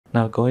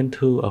Now go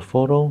into a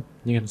photo.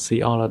 You can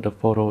see all of the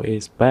photo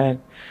is back,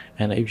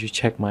 and if you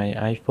check my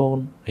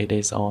iPhone, it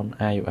is on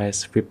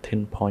iOS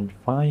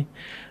 15.5.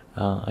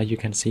 As you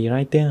can see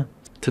right there.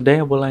 Today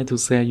I would like to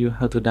share you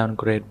how to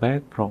downgrade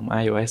back from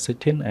iOS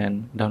 16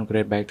 and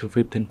downgrade back to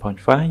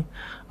 15.5.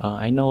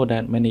 I know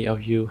that many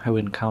of you have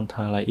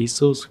encountered like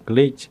issues,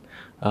 glitch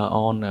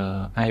on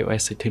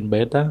iOS 16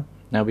 beta.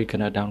 Now we're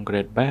gonna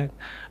downgrade back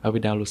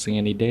without losing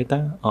any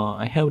data.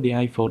 I have the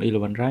iPhone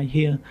 11 right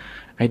here.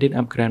 I did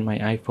upgrade my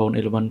iPhone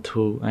 11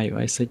 to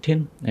iOS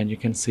 16, and you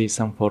can see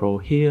some photo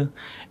here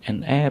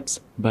and apps,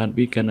 but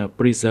we're gonna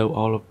preserve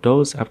all of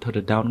those after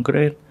the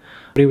downgrade.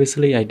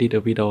 Previously I did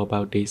a video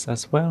about this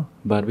as well,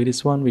 but with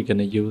this one we're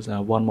gonna use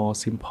one more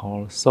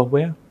simple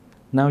software.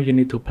 Now you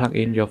need to plug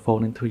in your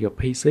phone into your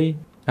PC.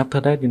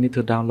 After that you need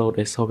to download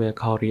a software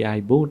called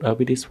iBoot.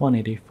 With this one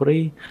it is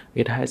free.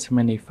 It has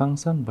many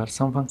functions, but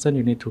some functions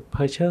you need to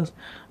purchase.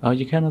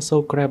 You can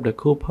also grab the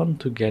coupon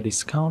to get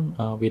discount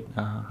with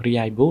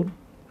iBoot.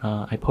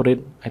 I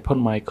put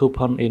my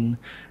coupon in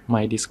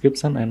my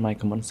description and my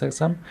comment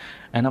section.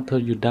 And after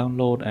you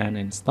download and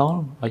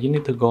install, you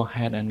need to go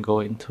ahead and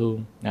go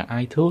into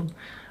iTunes.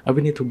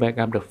 We need to back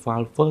up the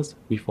file first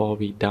before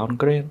we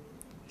downgrade.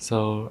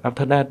 So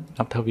after that,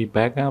 after we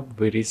back up,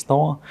 we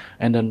restore,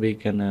 and then we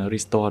can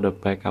restore the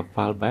backup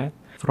file back.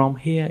 From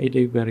here it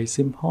is very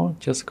simple.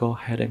 Just go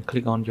ahead and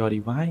click on your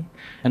device,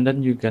 and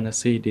then you're gonna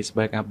see this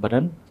backup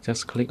button.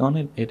 Just click on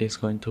it. It is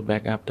going to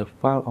back up the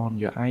file on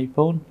your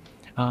iPhone.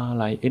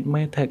 Like it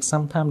may take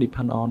some time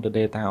depend on the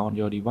data on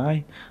your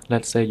device.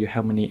 Let's say you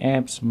have many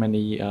apps,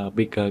 many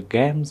bigger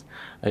games.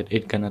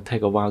 It's gonna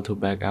take a while to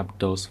back up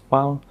those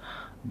files.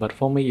 But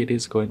for me it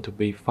is going to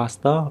be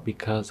faster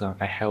because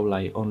I have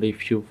like only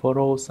few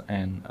photos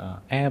and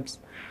apps.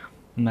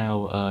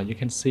 Now you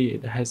can see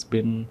it has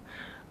been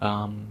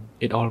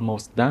it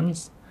almost done,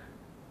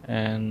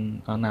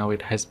 and now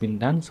it has been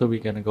done. So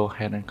we're gonna go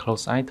ahead and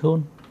close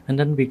iTunes, and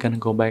then we're gonna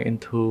go back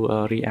into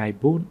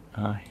iBoot.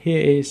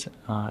 Here is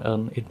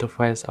an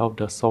interface of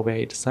the software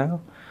itself.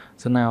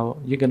 So now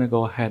you're gonna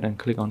go ahead and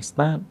click on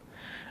start,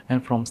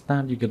 and from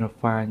start you're gonna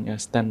find a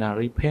standard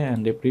repair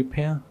and deep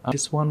repair.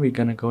 This one we're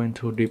gonna go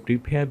into deep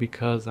repair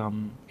because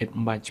it's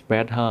much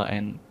better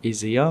and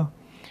easier.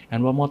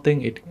 And one more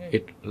thing, it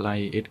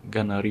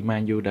gonna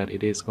remind you that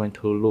it is going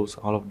to lose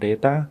all of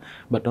data,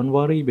 but don't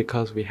worry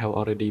because we have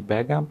already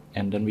backup,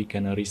 and then we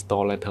can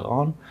restore later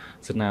on.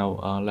 So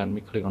now let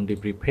me click on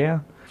deep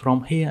repair.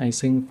 From here I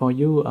think for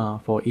you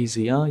for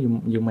easier,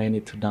 you may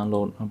need to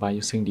download by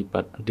using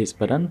this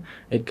button.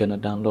 It's gonna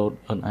download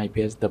an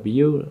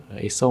IPSW,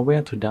 a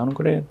software to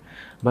downgrade,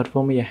 but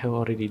for me I have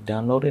already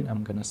downloaded.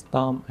 I'm gonna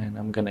stop and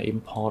I'm gonna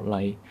import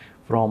like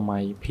from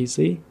my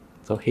PC.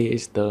 So here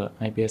is the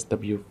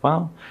IPSW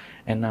file,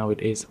 and now it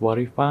is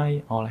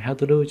verified. All I have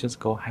to do is just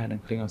go ahead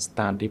and click on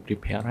start deep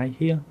repair right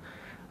here.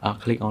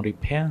 Click on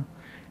repair,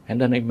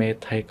 and then it may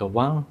take a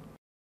while.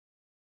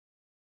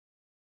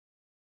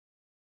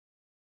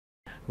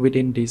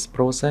 Within this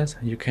process,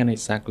 you can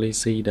exactly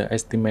see the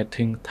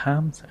estimating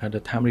times, the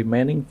time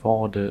remaining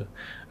for the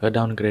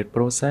downgrade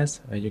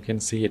process. You can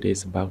see it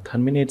is about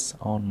 10 minutes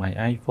on my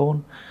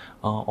iPhone.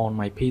 On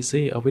my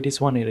PC, with this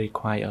one it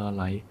requires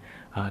like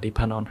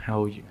depend on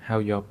how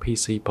your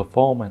PC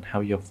perform and how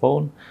your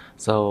phone.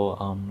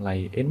 So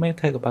like it may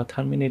take about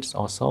 10 minutes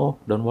or so.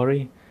 Don't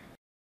worry.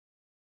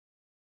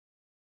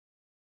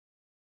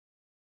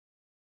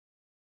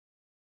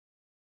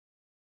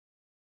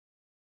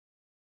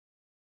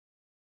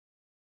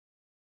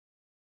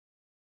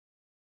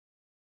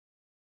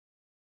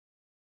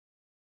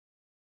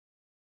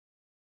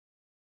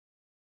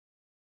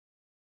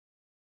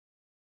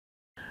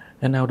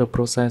 And now the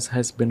process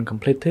has been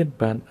completed,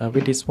 but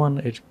with this one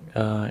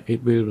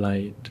it will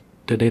like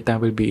the data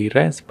will be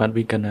erased, but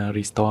we're gonna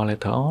restore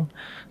later on.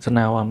 So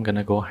now I'm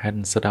gonna go ahead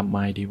and set up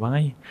my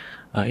device.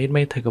 It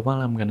may take a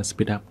while. I'm gonna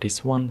speed up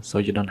this one so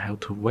you don't have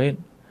to wait.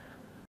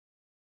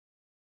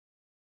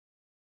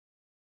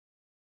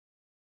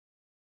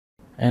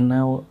 And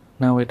now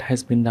it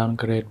has been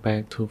downgraded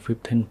back to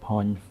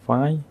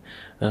 15.5.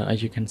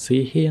 As you can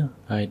see here,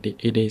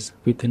 it is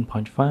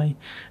 15.5,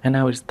 and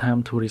now it's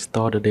time to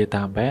restore the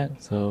data back.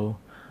 So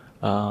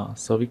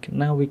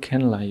now we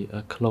can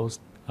like close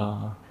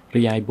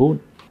iBoot.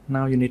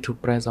 Now you need to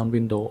press on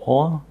Windows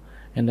or,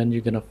 and then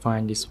you're gonna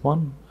find this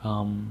one,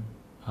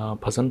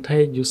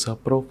 percentage user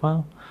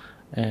profile,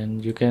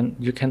 and you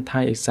can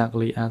type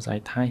exactly as I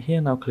type here.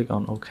 Now click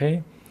on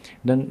OK.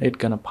 Then it's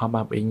gonna pop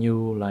up a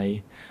new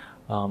like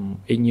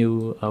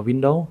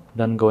window.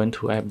 Then go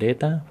into app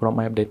data. From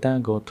app data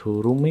go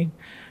to roaming,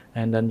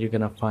 and then you're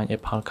gonna find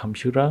Apple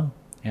computer,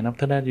 and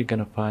after that you're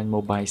gonna find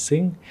mobile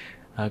sync.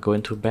 Go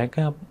into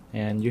backup,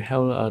 and you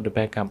have the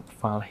backup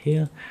file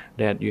here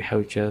that you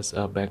have just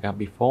backup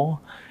before.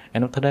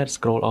 And after that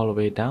scroll all the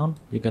way down,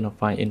 you're gonna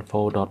find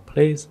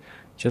info.place.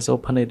 Just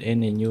open it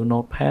in a new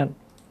notepad,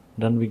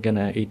 then we're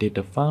gonna edit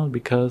the file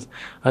because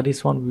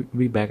this one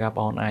we back up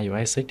on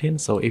iOS 18.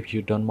 So if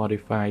you don't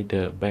modify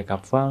the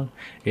backup file,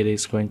 it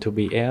is going to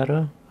be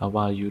error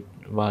while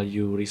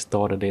you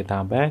restore the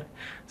data back.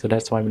 So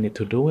that's why we need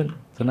to do it.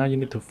 So now you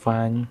need to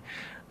find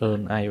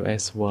an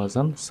iOS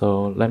version.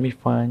 So let me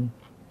find,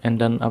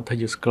 and then after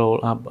you scroll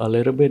up a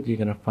little bit, you're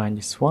gonna find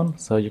this one.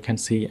 So you can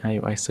see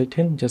iOS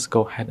 18. Just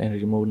go ahead and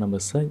remove number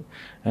 6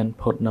 and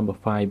put number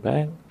 5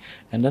 back,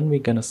 and then we're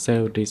gonna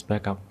save this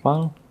backup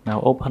file. Now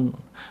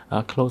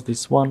close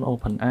this one,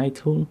 open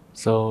iTunes.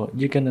 So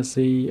you're gonna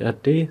see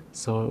this.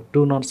 So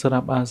do not set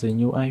up as a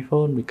new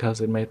iPhone because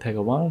it may take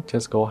a while.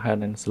 Just go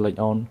ahead and select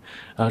on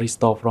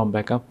restore from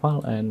backup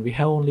file, and we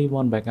have only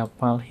one backup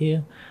file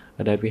here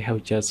that we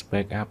have just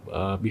backup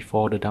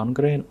before the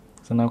downgrade.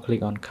 So now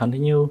click on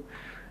continue,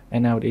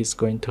 and now it is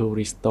going to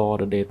restore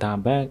the data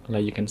back.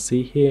 Like you can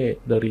see here,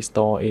 the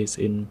restore is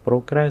in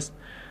progress.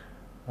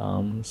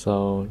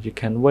 So you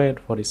can wait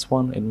for this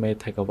one, it may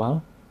take a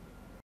while.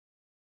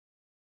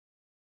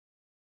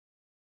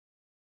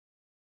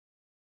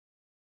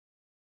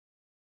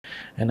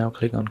 And now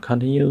click on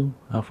continue.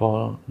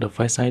 For the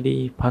Face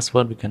ID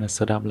password, we're gonna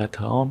set up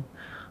later on.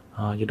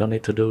 You don't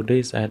need to do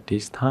this at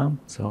this time.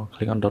 So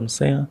click on don't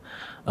share.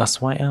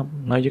 Swipe up.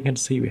 Now you can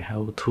see we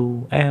have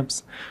 2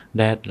 apps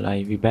that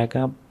like we back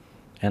up,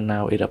 and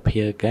now it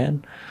appear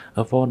again.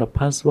 For the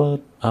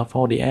password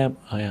for the app,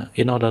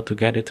 in order to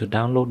get it to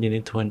download, you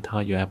need to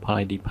enter your Apple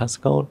ID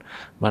passcode,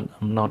 but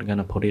I'm not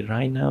gonna put it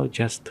right now,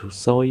 just to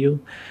show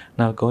you.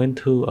 Now go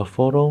into a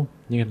photo.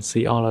 You can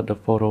see all of the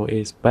photo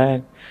is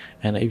back,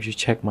 and if you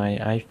check my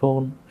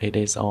iPhone, it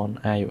is on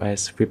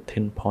iOS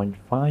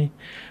 15.5.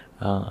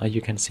 As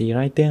you can see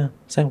right there.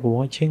 Thanks for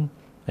watching.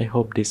 I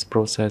hope this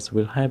process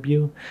will help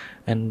you,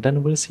 and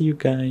then we'll see you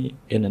guys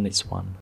in the next one.